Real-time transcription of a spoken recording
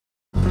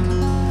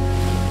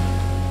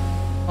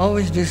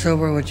Always do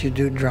sober what you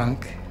do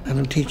drunk.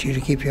 That'll teach you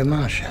to keep your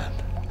mouth shut.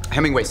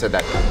 Hemingway said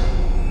that.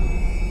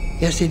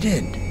 Yes, he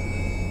did.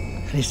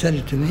 And he said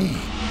it to me.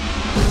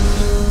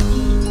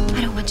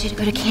 I don't want you to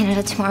go to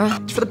Canada tomorrow.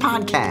 It's for the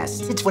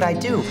podcast. It's what I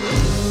do.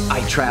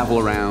 I travel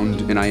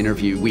around and I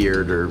interview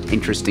weird or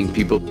interesting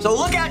people. So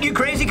look out, you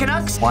crazy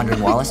Canucks! Wandering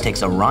Wallace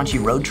takes a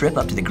raunchy road trip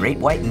up to the Great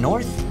White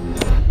North.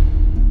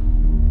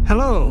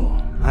 Hello.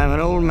 I'm an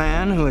old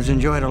man who has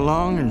enjoyed a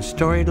long and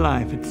storied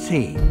life at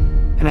sea.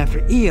 And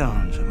after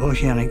eons of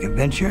oceanic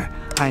adventure,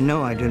 I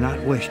know I do not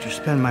wish to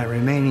spend my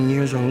remaining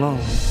years alone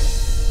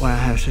while I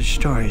have such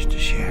stories to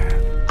share.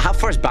 How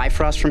far is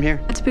Bifrost from here?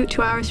 It's about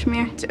 2 hours from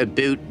here. It's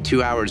about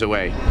 2 hours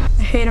away.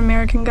 I hate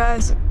American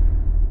guys.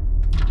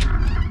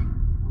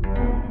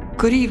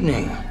 Good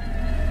evening.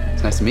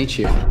 It's nice to meet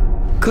you.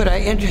 Could I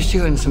interest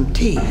you in some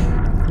tea?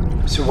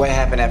 So what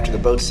happened after the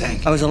boat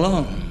sank? I was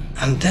alone,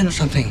 and then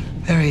something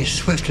very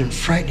swift and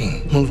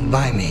frightening moved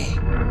by me.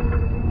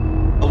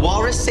 A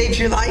walrus saved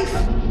your life?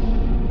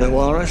 The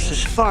walrus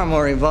is far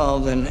more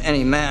evolved than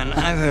any man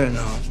I've heard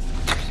of,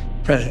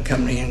 present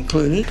company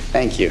included.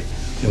 Thank you.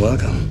 You're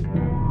welcome.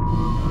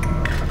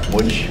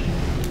 Would you?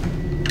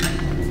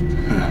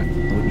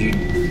 Would you?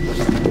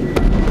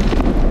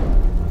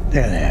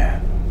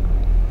 There.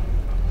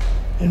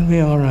 It'll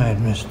be all right,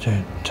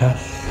 Mr.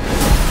 Tusk.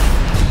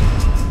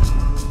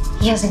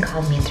 He hasn't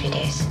called me in 3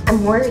 days.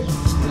 I'm worried.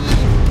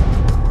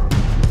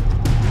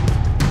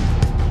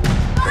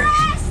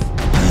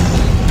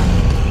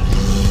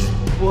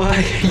 Why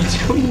are you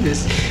doing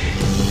this?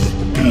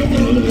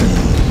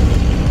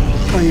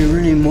 Are you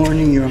really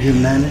mourning your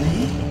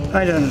humanity?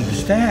 I don't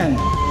understand.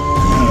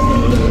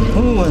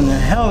 Who in the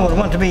hell would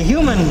want to be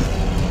human?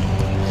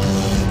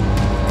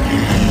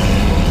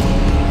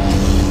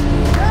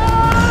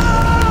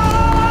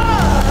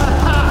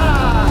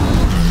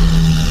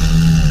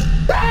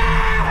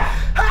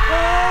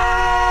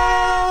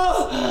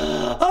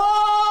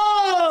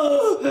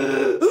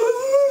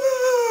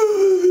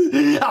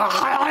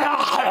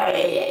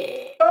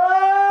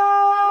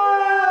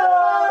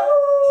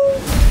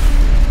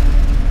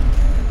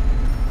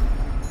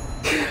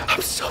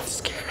 I'm so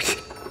scared.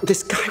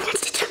 This guy wants